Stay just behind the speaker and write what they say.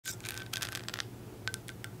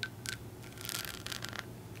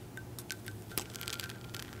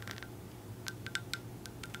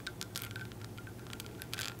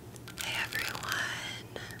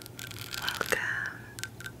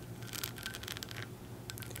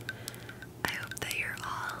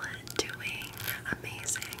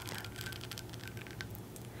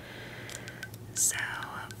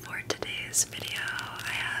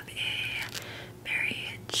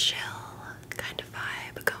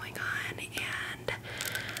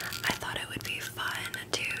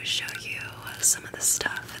show you some of the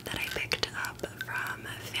stuff that I picked up from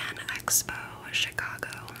Fanexpo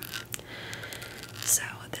Chicago. So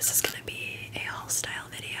this is going to be a haul style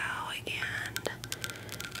video and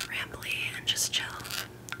rambly and just chill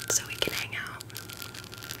so we can hang out.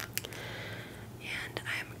 And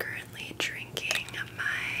I'm currently drinking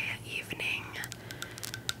my evening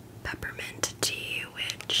peppermint tea,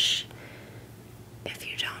 which, if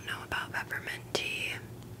you don't know about peppermint tea,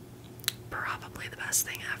 probably the best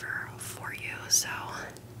thing ever for you, so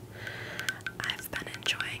I've been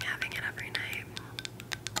enjoying having it every night.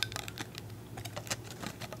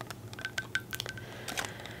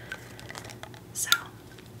 So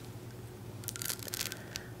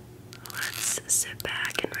let's sit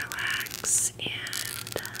back and relax,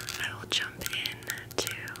 and I will jump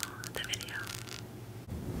into the video.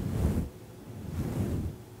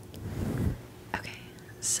 Okay,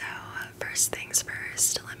 so first things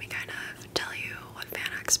first, let me kind of tell you what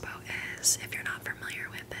Fanexpo is if you're not familiar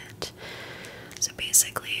with it. So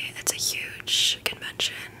basically, it's a huge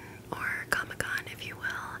convention, or Comic-Con if you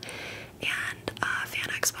will, and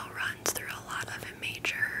Fanexpo runs through a lot of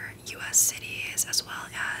major US cities, as well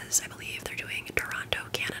as, I believe they're doing Toronto,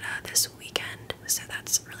 Canada this weekend, so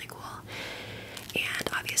that's really cool. And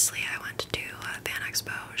obviously I went to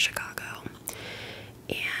Fanexpo Chicago,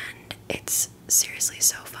 and it's seriously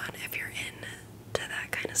so fun if you're into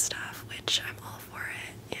that kind of stuff, which I'm all for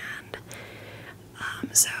it. And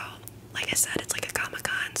so like I said, it's like a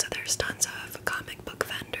Comic-Con, so there's tons of comic book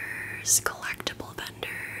vendors, collectible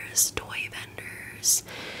vendors, toy vendors,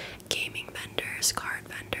 gaming vendors, card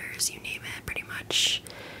vendors, you name it, pretty much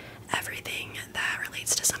everything that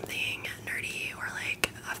relates to something nerdy or like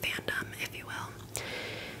a fandom, if you will.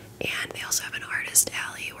 And they also have an artist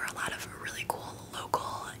alley where a lot of really cool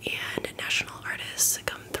local and national artists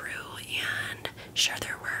come through and share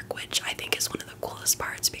their work, which I think is one of the coolest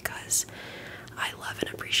parts, because I love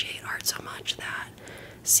and appreciate art so much that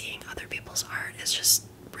seeing other people's art is just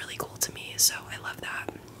really cool to me, so I love that.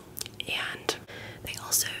 And they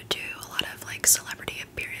also do a lot of like celebrity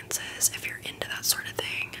appearances if you're into that sort of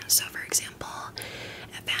thing. So for example,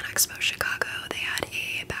 at Fanexpo Chicago, they had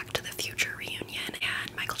a Back to the Future reunion,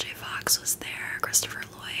 and Michael J. Fox was there, Christopher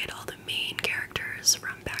Lloyd, all the main characters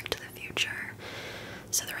from Back to the Future.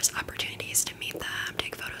 So there was opportunities to meet them,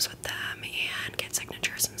 take photos with them, and get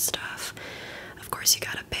signatures and stuff. Of course, you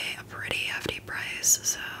gotta pay a pretty hefty price,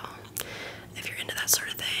 so if you're into that sort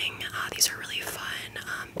of thing, these are really fun.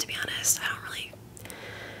 To be honest, I don't really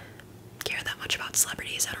care that much about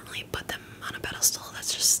celebrities. I don't really put them on a pedestal.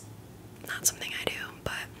 That's just not something I do,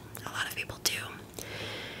 but a lot of people do.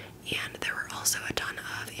 And there were also a ton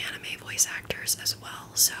of anime voice actors as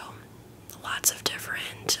well, so lots of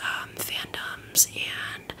different fandoms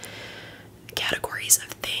and categories of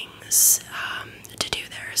things to do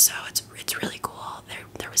there, so it's really cool.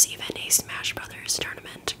 There was even a Smash Brothers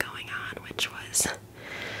tournament going on, which was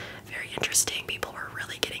very interesting. People were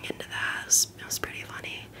really getting into that. It was pretty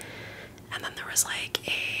funny. And then there was like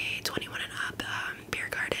a 21 and up beer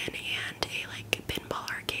garden and a like pinball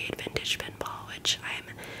arcade, vintage pinball, which I'm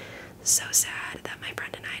so sad that my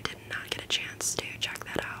friend and I did not get a chance to check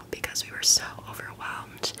that out because we were so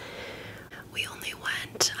overwhelmed. We only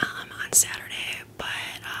went on Saturday, but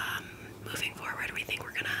moving forward, we think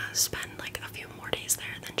we're gonna spend like a few more days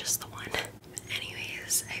there than just the one.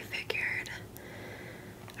 Anyways, I figured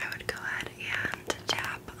I would go ahead and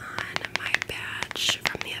tap on my badge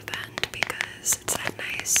from the event because it's that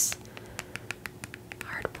nice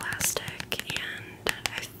hard plastic, and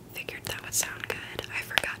I figured that would sound good. I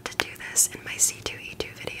forgot to do this in my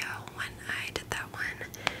C2E2 video when I did that one,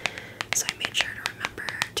 so I made sure to remember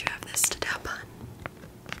to have this to tap on.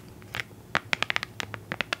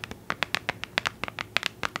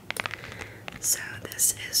 So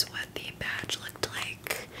this is what the badge looked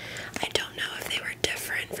like. I don't know if they were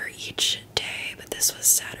different for each day, but this was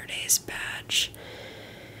Saturday's badge.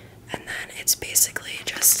 And then it's basically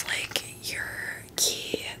just like your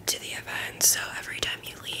key to the event. So every time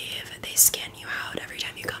you leave, they scan you out. Every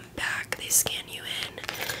time you come back, they scan you in.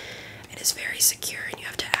 It is very secure, and you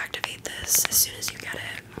have to activate this as soon as you get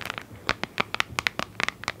it.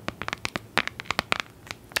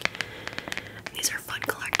 And these are fun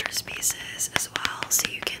collector's pieces as well, so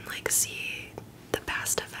you can like see the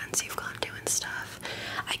past events you've gone to and stuff.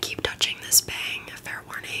 I keep touching this bang, fair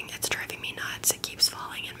warning, it's driving me nuts. It keeps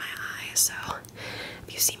falling in my eye, so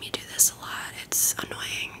if you see me do this a lot, it's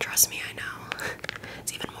annoying. Trust me, I know.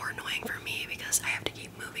 It's even more annoying for me because I have to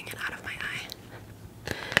keep moving it out of my eye.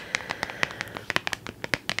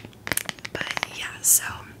 But yeah, so,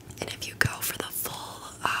 and if you go for the full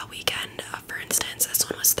weekend, for instance, this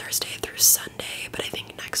one was Thursday through Sunday, but I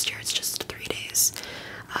think next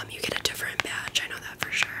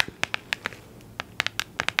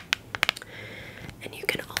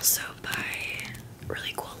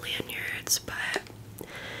but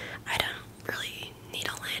I don't really need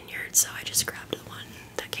a lanyard, so I just grabbed the one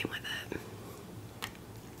that came with it.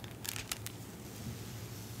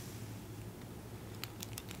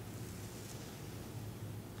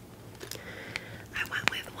 I went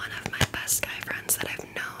with one of my best guy friends that I've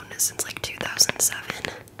known since like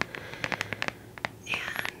 2007,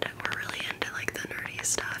 and we're really into like the nerdy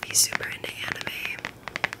stuff. He's super into anime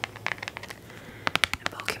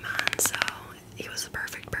and Pokemon, so he was the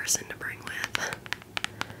perfect person to bring with.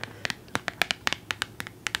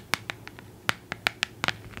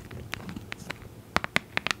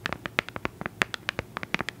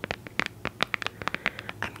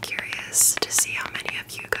 I'm curious to see how many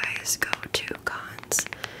of you guys go to cons,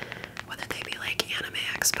 whether they be like anime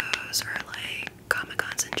expos or like Comic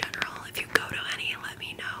Cons in general. If you go to any, let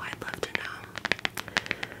me know. I'd love to know.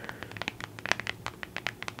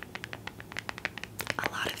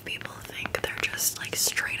 A lot of people think they're just like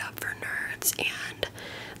straight up for nerds, and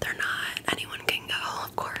they're not. Anyone can go,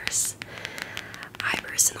 of course. I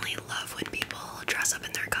personally love when people dress up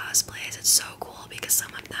in their cosplays. It's so cool because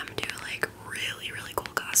some of them do like really, really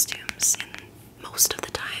cool costumes, and most of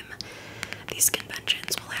the time these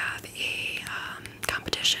conventions will have a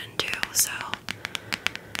competition too, so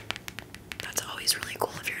that's always really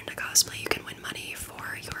cool. If you're into cosplay, you can win money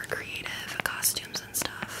for your creative costumes and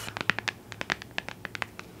stuff.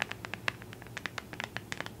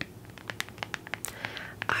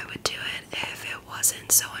 I would do it if it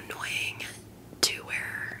wasn't so annoying to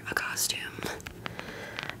wear a costume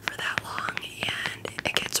for that long, and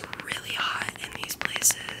it gets really hot in these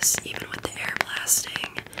places, even with the air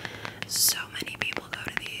blasting. So many people go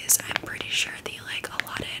to these. I'm pretty sure the like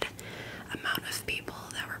allotted amount of people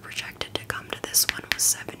that were projected to come to this one was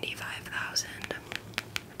 75,000.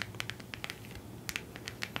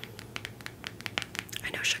 I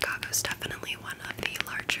know Chicago's definitely one of the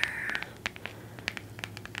larger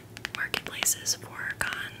marketplaces for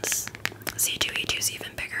cons. C2E2's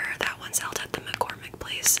even bigger. That one's held at the McCormick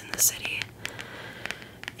Place in the city.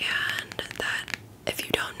 And that, if you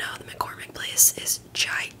don't know, the McCormick Place is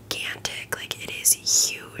gigantic. Like, it is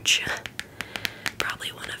huge. Probably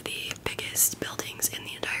one of the biggest buildings in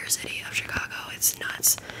the entire city of Chicago. It's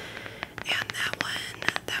nuts. And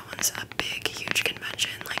that one's a big, huge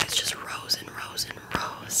convention. Like, it's just rows and rows and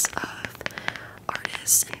rows of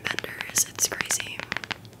artists and vendors. It's crazy.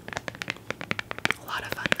 A lot of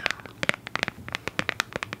fun though.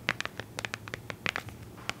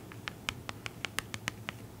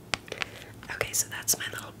 Okay, so that's my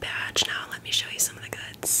little badge. Now let me show you some of the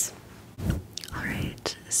goods.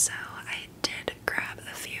 Alright, so I did grab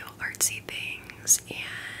a few artsy things,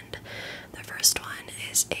 and the first one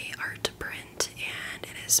is a art print, and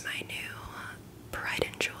it is my new pride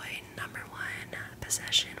and joy #1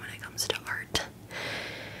 possession when it comes to art.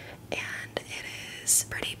 And it is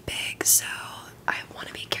pretty big, so I want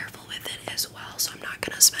to be careful with it as well, so I'm not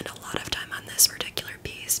going to spend a lot of time on this particular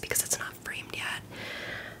piece because it's not framed yet.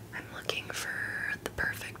 I'm looking for the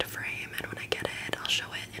perfect frame, and when I get it, I'll show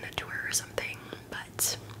it in a tour or something.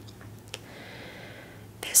 But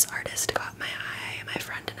this artist caught my eye. My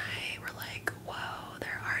friend and I were like, whoa,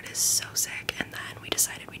 their art is so sick. And then we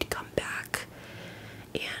decided we'd come back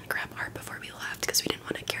and grab art before we left because we didn't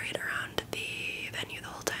want to carry it around the venue the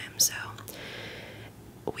whole time. So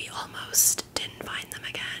we almost didn't find them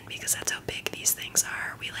again because that's how big these things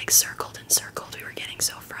are. We like circled and circled. We were getting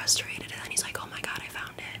so frustrated, and then he's like, oh my god, I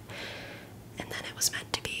found it. And then it was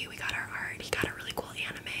meant to be. We got our art. He got a really cool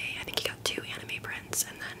anime. I think he got 2 anime prints,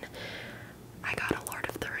 and then I got a Lord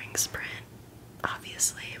of the Rings print,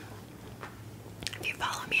 obviously. If you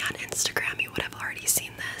follow me on Instagram, you would have already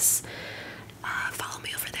seen this. Follow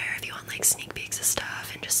me over there if you want like sneak peeks of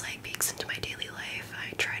stuff and just like peeks into my daily life.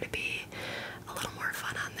 I try to be a little more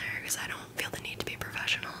fun on there because I don't feel the need to be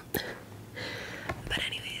professional. But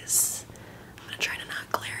anyways, I'm gonna try to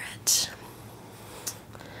not glare it.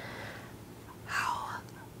 How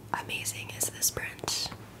amazing is this print?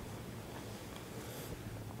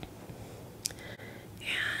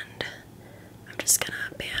 And I'm just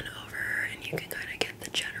gonna pan over and you can kind of get the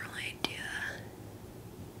general idea.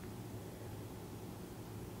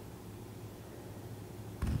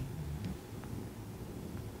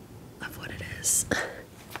 Of what it is.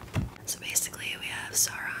 So basically we have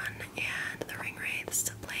Sauron and the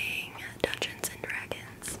Ringwraiths playing Dungeons and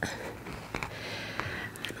Dragons.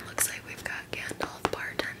 And it looks like we've got Gandalf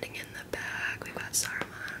bartending in the back. We've got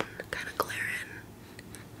Saruman kind of glaring.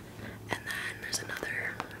 And then there's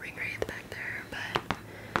another Ringwraith back there.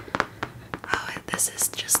 But oh, this is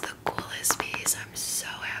just the coolest piece. I'm so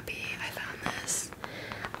happy I found this.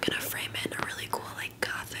 I'm gonna frame it in a really cool like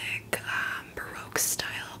gothic Baroque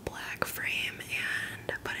style black frame.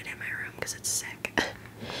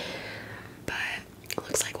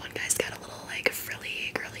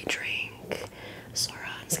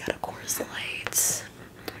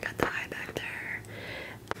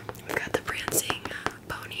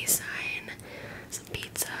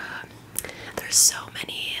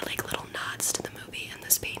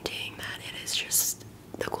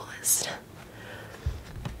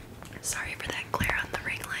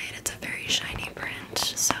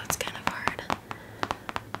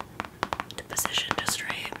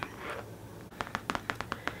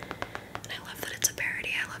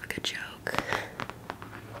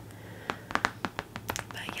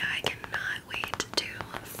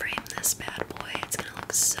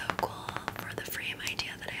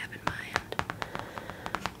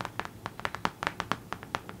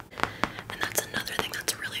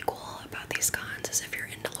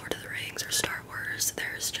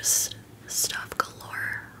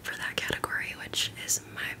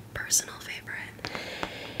 personal favorite.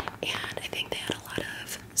 And I think they had a lot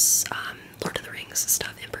of Lord of the Rings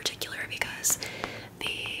stuff in particular because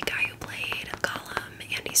the guy who played Gollum,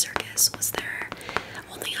 Andy Serkis, was there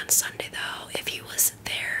only on Sunday though. If he was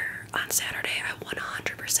there on Saturday, I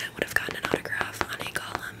 100% would have gotten an autograph on a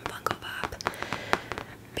Gollum Funko Pop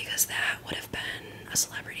because that would have been a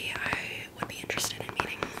celebrity I would be interested in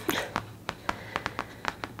meeting.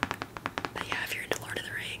 But yeah, if you're into Lord of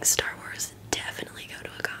the Rings, Star Wars, definitely go to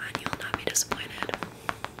a con. You will not be disappointed.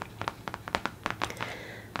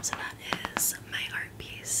 So that is my art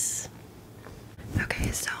piece.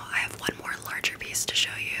 Okay, so I have one more larger piece to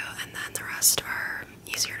show you, and then the rest are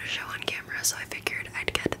easier to show on camera, so I figured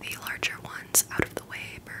I'd get the larger ones out of the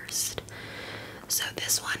way first. So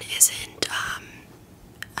this one isn't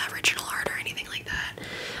original art or anything like that.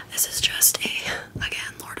 This is just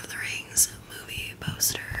again, Lord of the Rings movie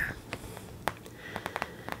poster.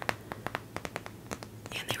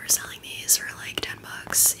 And they were selling these for like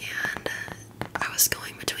 $10, and I was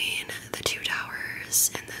going between the Two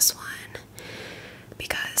Towers and this one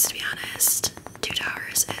because, to be honest, Two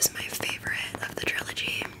Towers is my favorite of the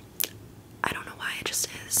trilogy. I don't know why, it just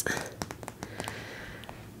is.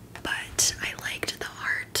 But I liked the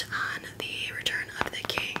art on the Return of the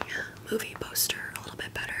King movie poster a little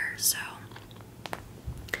bit better, so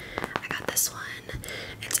I got this one.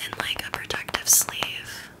 It's in like a protective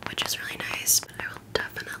sleeve, which is really nice, but I will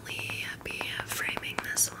definitely be framing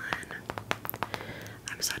this one.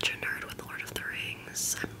 I'm such a nerd with Lord of the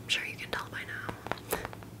Rings. I'm sure you can tell by now.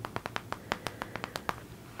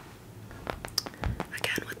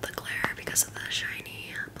 Again, with the glare because of the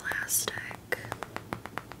shiny plastic.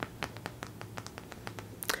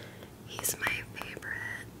 He's my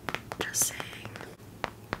favorite, just saying.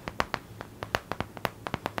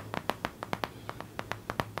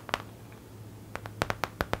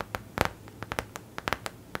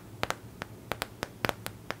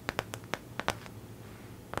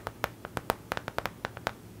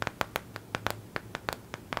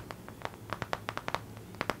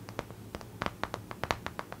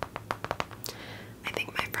 I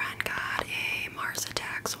think my friend got a Mars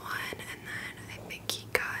Attacks one, and then I think he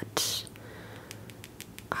got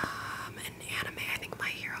an anime, I think My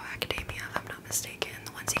Hero Academia, if I'm not mistaken.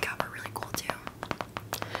 The ones he got were really cool too.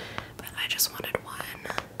 But I just wanted one.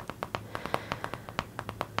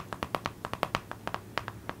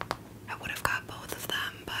 I would have got both of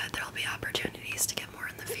them, but there'll be opportunities to get more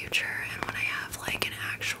in the future, and when I have like an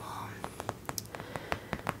actual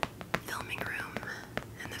filming room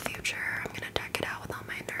in the future, I'm gonna deck it out with all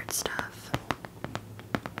my nerd stuff.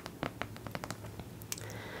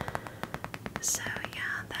 So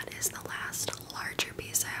yeah, that is the last larger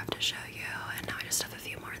piece I have to show you, and now I just have a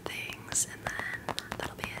few more things, and then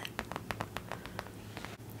that'll be it.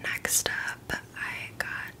 Next up, I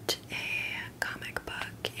got a comic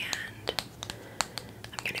book, and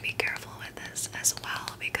I'm gonna be careful with this as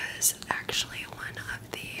well because actually one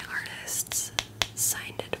of the artists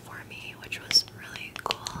signed it for me, which was really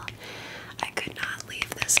cool. I could not leave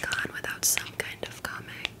this con without some kind of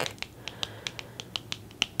comic.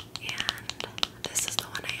 And this is the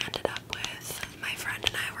one I ended up with. My friend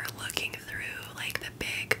and I were looking through like the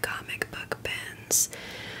big comic book bins,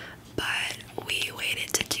 but we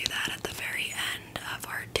waited to do that at the very end of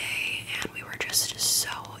our day, and we were just so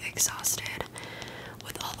exhausted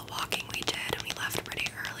with all the walking we did, and we left pretty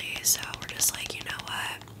early, so we're just like, you know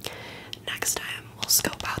what, next time we'll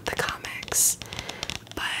scope out the comics.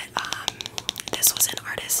 But this was an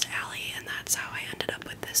artist alley, and that's how I ended up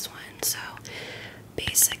with this one. So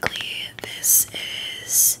basically this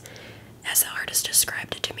is as the artist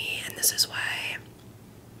described it to me, and this is why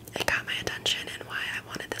it got my attention and why I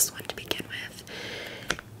wanted this one to begin with.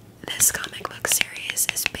 This comic book series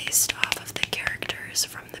is based off of the characters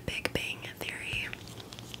from The Big Bang Theory.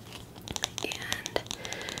 And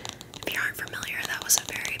if you aren't familiar, that was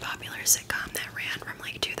a very popular sitcom that ran from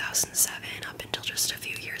like 2007 up until just a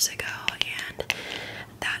few years ago, and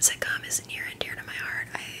that sitcom is near and dear to my heart.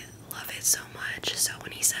 I love it so much. So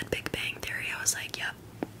when he said Big Bang Theory, I was like, yep,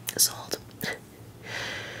 sold.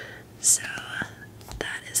 So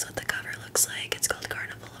that is what the cover looks like. It's called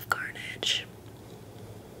Carnival of Carnage.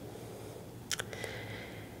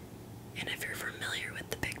 And if you're familiar with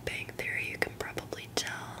The Big Bang Theory, you can probably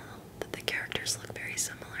tell that the characters look very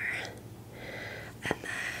similar. And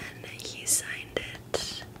then he signed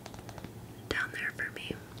it down there for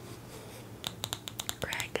me.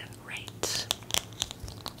 Greg Wright.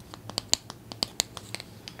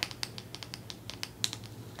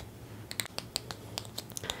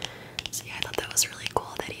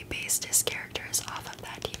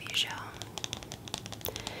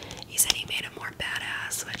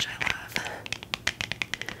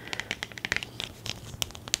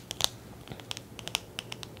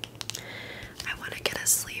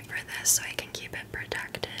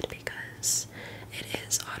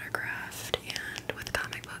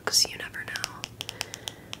 books, you never know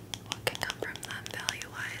what can come from them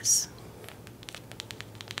value-wise.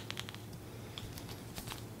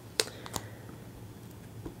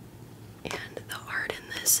 And the art in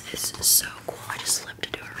this is so cool. I just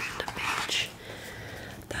flipped to a random page.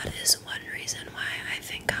 That is one reason why I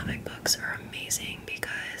think comic books are amazing,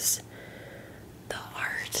 because the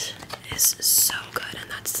art is so good,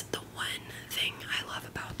 and that's the one thing I love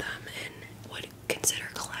about them and would consider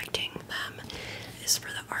collecting them, is for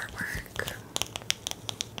the artwork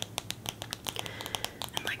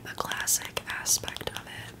and like the classic aspect of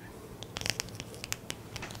it.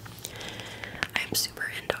 I'm super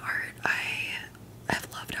into art. I have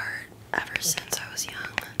loved art ever since I was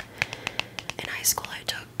young. In high school I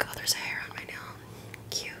took, oh, there's a hair on my nail.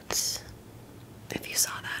 Cute. If you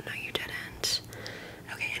saw that, no you didn't.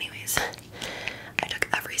 Okay, anyways, I took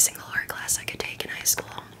every single art class I could take in high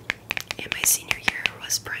school, and my senior year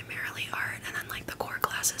was primarily art, and then like the core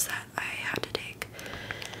classes that I had to take.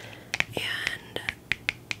 And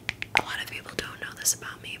a lot of people don't know this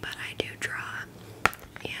about me, but I do draw,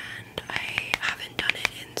 and I haven't done it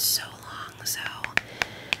in so long, so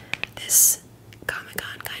this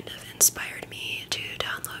Comic-Con kind of inspired me to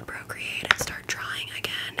download Procreate and start drawing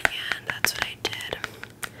again, and that's what I did.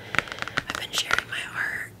 I've been sharing my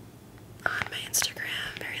art on my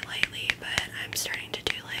Instagram very lightly, but I'm starting to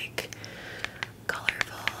do like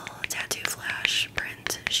colorful tattoo flash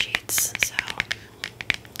print sheets, so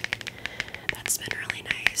that's been really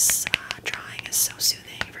nice. Drawing is so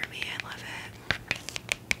soothing for me. I love it.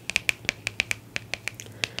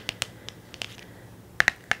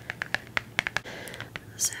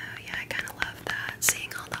 So yeah, I kind of love that.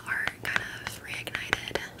 Seeing all the art kind of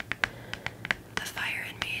reignited the fire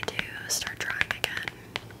in me to start drawing again.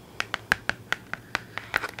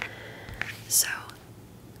 So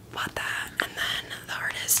bought that, and then the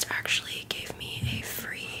artist actually gave me a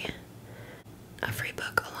free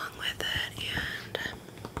book along with it, and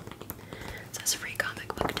it says free comic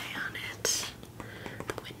book day on it.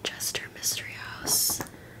 The Winchester Mystery House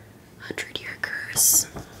 100-Year Curse.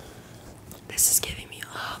 This is giving me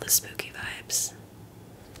all the spooky vibes.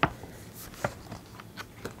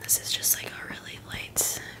 This is just like a really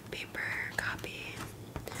light paper copy,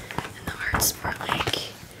 and the art's more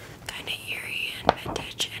like kind of eerie and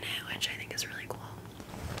vintage in it, which I think is really cool.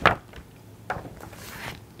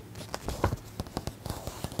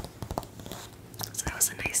 So that was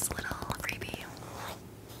a nice little freebie.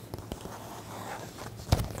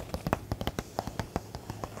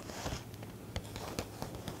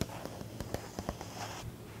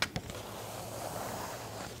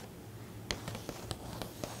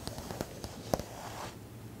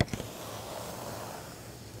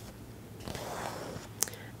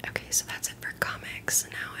 Okay, so that's it for comics.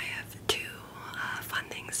 Now I have two fun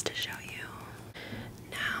things to show you.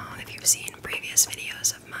 Now, if you've seen previous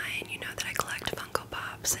videos of mine, you know that I collect Funko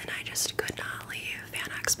Pops, and I just could not leave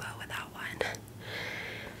Fanexpo without one.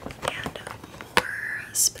 And more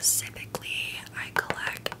specifically, I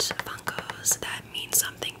collect Funkos that mean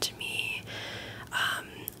something to me,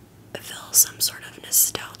 fill some sort of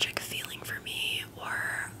nostalgic feeling for me,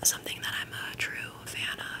 or something that I'm a true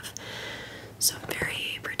fan of. So I'm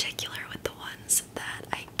very particular with the ones that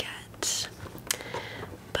I get.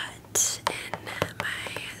 But in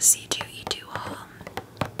my C2E2 haul,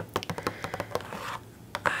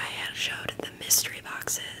 I had showed the mystery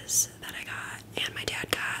boxes that I got, and my dad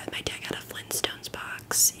got. My dad got a Flintstones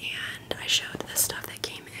box, and I showed the stuff that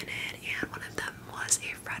came in it, and one of them was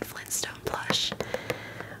a Fred Flintstone plush,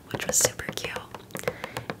 which was super cute.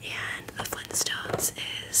 And the Flintstones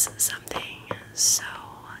is something so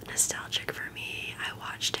nostalgic for me. I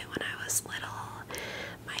watched it when I was little.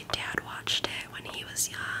 My dad watched it when he was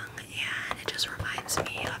young, and it just reminds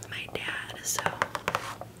me of my dad. So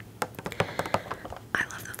I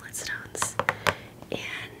love the Flintstones.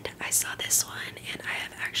 And I saw this one, and I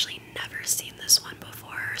have actually never seen this one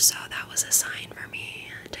before, so that was a sign for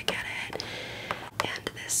me to get it.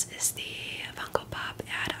 And this is the Funko Pop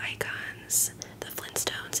Ad Icons, the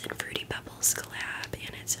Flintstones and Fruity Pebbles collab,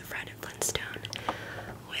 and it's Fred Flintstone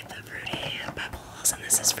with the Fruity Pebbles, and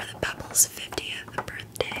this is for the Pebbles' 50th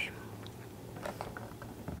birthday.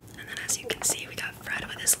 And then as you can see, we got Fred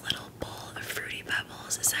with his little bowl of Fruity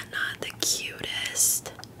Pebbles. Is that not the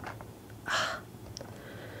cutest?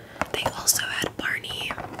 They also had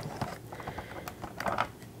Barney,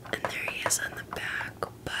 and there he is on the back,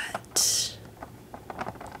 but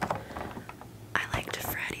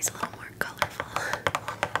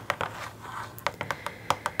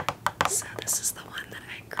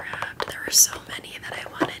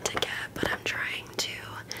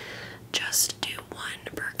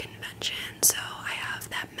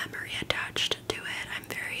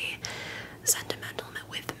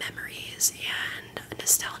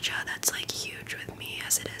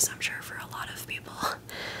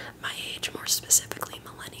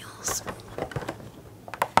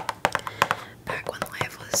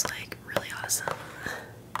was like really awesome.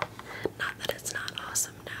 Not that it's not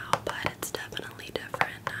awesome now, but it's definitely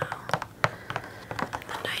different now.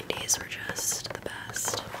 The 90s were just the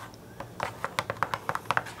best.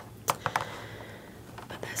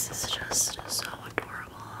 But this is just so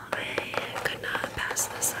adorable. I could not pass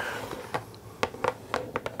this up.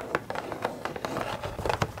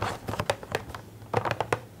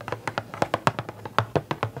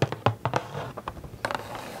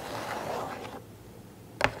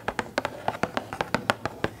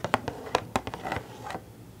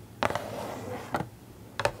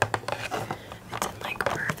 It's in like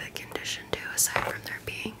perfect condition too, aside from there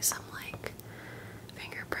being some like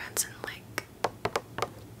fingerprints and like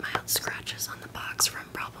mild scratches on the box from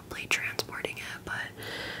probably transporting it, but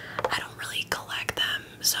I don't really collect them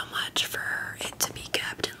so much for it to be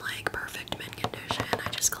kept in like perfect mint condition. I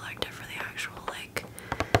just collect it for the actual like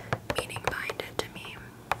meaning behind it to me.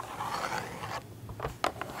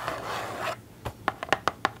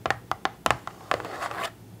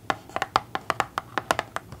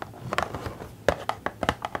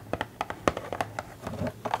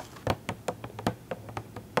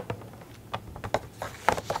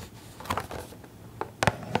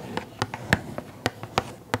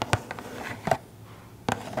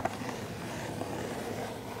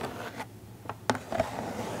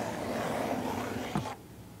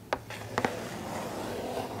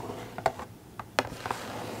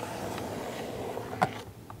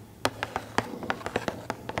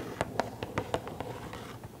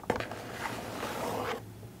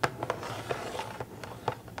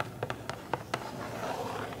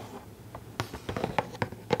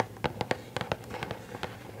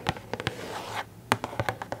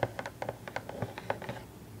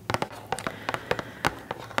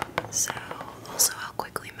 So, also I'll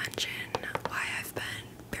quickly mention why I've been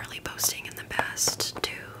barely posting in the past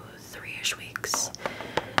 2-3-ish weeks.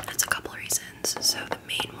 That's a couple reasons. So the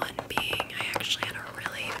main one being I actually had a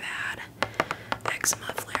really bad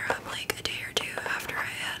eczema flare-up like a day or two after I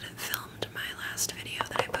had filmed my last video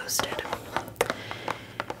that I posted.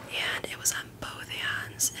 And it was on both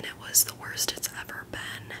hands, and it was the worst it's ever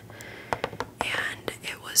been. And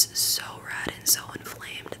it was so red and so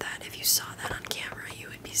inflamed that if you saw that on camera, you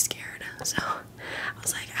would be scared. So I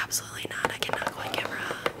was like, absolutely not. I cannot go on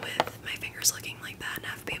camera with my fingers looking like that and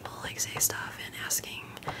have people like say stuff and asking.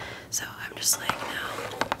 So I'm just like,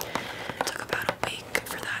 no. It took about a week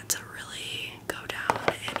for that to really go down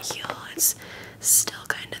and heal. It's still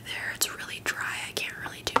kind of there. It's really dry. I can't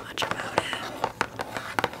really do much about it.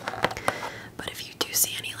 But if you do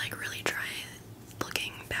see any like really dry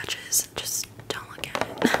looking patches, just don't look at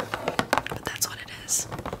it. But that's what it is.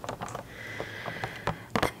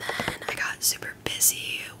 And then I got super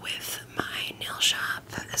busy with my nail shop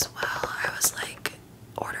as well. I was like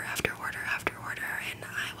order after order after order, and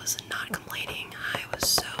I was not complaining. I was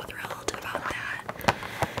so thrilled about that.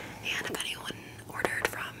 And if anyone ordered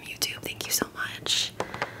from YouTube, thank you so much.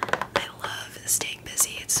 I love staying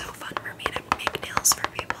busy. It's so fun for me to make nails for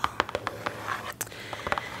people.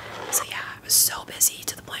 So yeah, I was so busy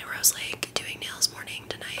to the point where I was like doing nails morning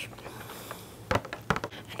to night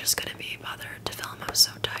and just couldn't be bothered to film. I was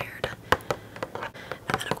so tired.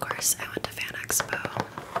 And then of course I went to Fanexpo.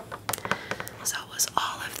 So it was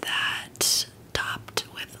all of that topped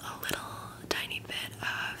with a little tiny bit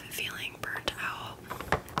of feeling burnt out.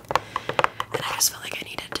 And I just felt like I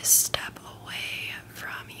needed to step away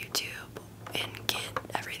from YouTube and get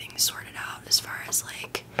everything sorted out as far as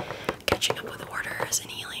like catching up with orders and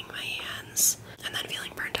healing my hands. And then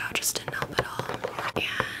feeling burnt out just didn't help at all.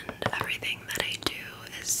 And everything that I do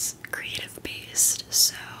is creative based,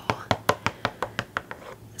 so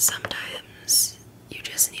sometimes you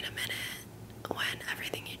just need a minute when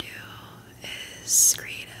everything you do is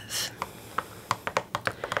creative.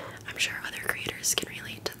 I'm sure other creators can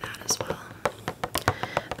relate to that as well.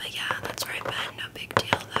 But yeah, that's where I've been. No big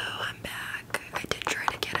deal though. I'm back. I did try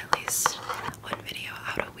to get at least one video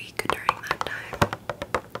out a week during that time.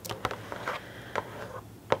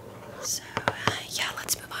 So yeah,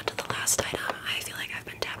 let's move on to the last item. I feel like I've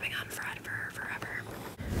been tapping on forever.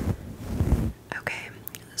 Okay,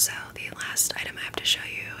 so the last item I have to show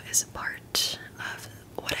you is part of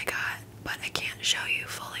what I got, but I can't show you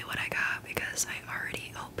fully what I got because I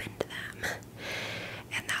already opened them.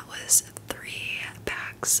 And that was 3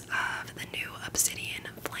 packs of the new Obsidian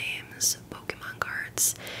Flames Pokémon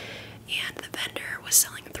cards. And the vendor was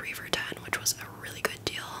selling 3 for $10, which was a really good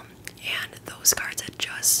deal. And those cards had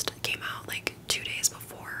just came out like 2 days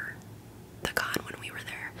before the con when we were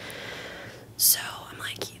there. So I'm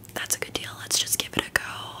like, that's a good deal. Let's just give it a go.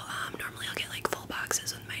 Normally I'll get like full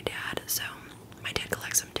boxes with my dad. So my dad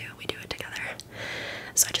collects them too. We do it together.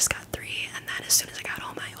 So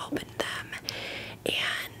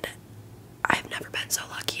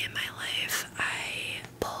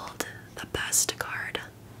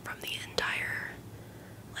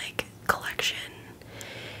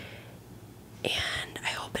And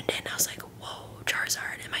I opened it and I was like, whoa,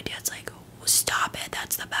 Charizard. And my dad's like, stop it,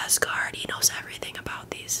 that's the best card. He knows everything about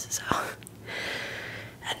these. So,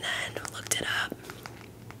 and then looked it up.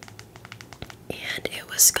 And it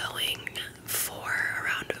was going for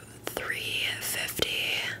around $350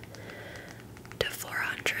 to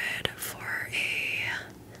 $400 for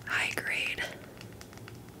a high grade.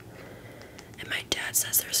 And my dad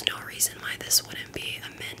says there's no reason why this wouldn't be a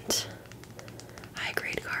mint high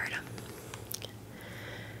grade card.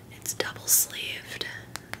 It's double sleeved,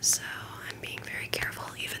 so I'm being very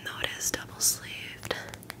careful even though it is double sleeved.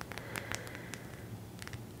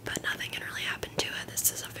 But nothing can really happen to it.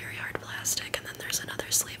 This is a very hard plastic, and then there's another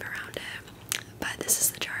sleeve around it. But this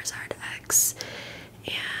is the Charizard X,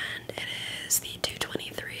 and it is the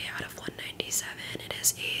 223 out of 197. It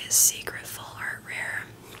is a secret full art rare.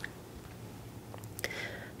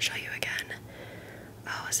 Show you again.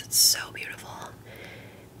 Oh, is it so beautiful?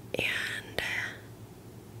 And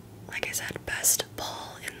like I said, best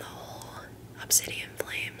pull in the whole Obsidian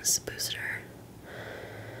Flames booster.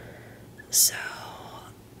 So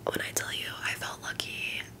when I tell you I felt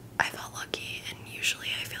lucky, and usually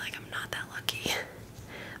I feel like I'm not that lucky.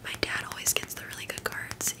 My dad always gets the really good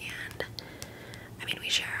cards, and I mean, we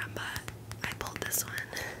share them, but I pulled this one.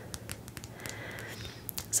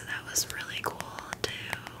 So that was really cool to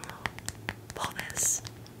pull this.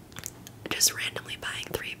 Just randomly buying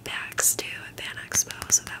 3 packs too at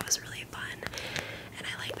Fanexpo, so that was really fun. And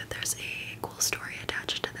I like that there's a cool story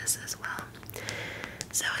attached to this as well.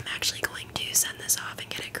 So I'm actually going to send this off and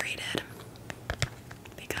get it graded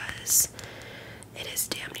because it is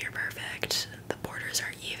damn near perfect. The borders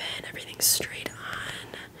are even, everything's straight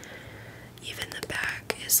on. Even the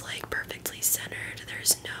back is like perfectly centered.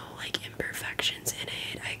 There's no like imperfections in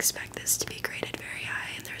it. I expect this to be graded very high,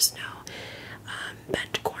 and there's no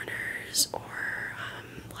bent corners or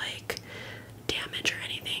like damage or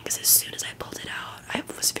anything, because as soon as I pulled it out, I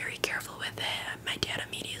was very careful with it. My dad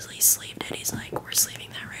immediately sleeved it. He's like, we're sleeving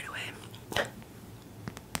that right away.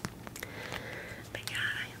 But yeah,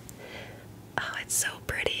 oh, it's so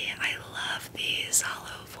pretty. I love these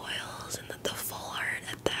hollow foils and the full art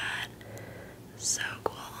at that. So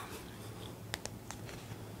cool.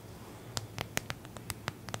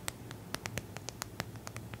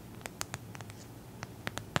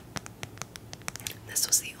 This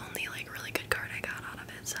was the only like really good card I got out of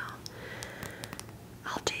it, so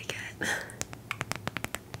I'll take it.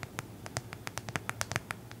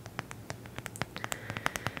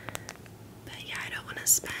 But yeah, I don't want to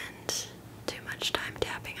spend too much time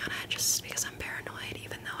tapping on it just because I'm paranoid,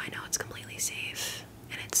 even though I know it's completely safe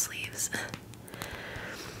and it sleeves.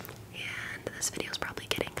 And this video is probably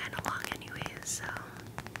getting kind of long anyways, so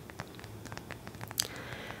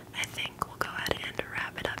I think we'll go ahead and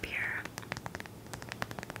wrap it up here.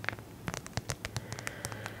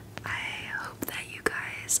 I hope that you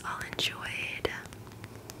guys all enjoyed.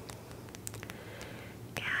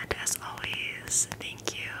 And as always,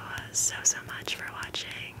 thank you so much for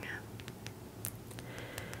watching.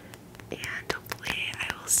 And hopefully I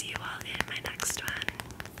will see you all in my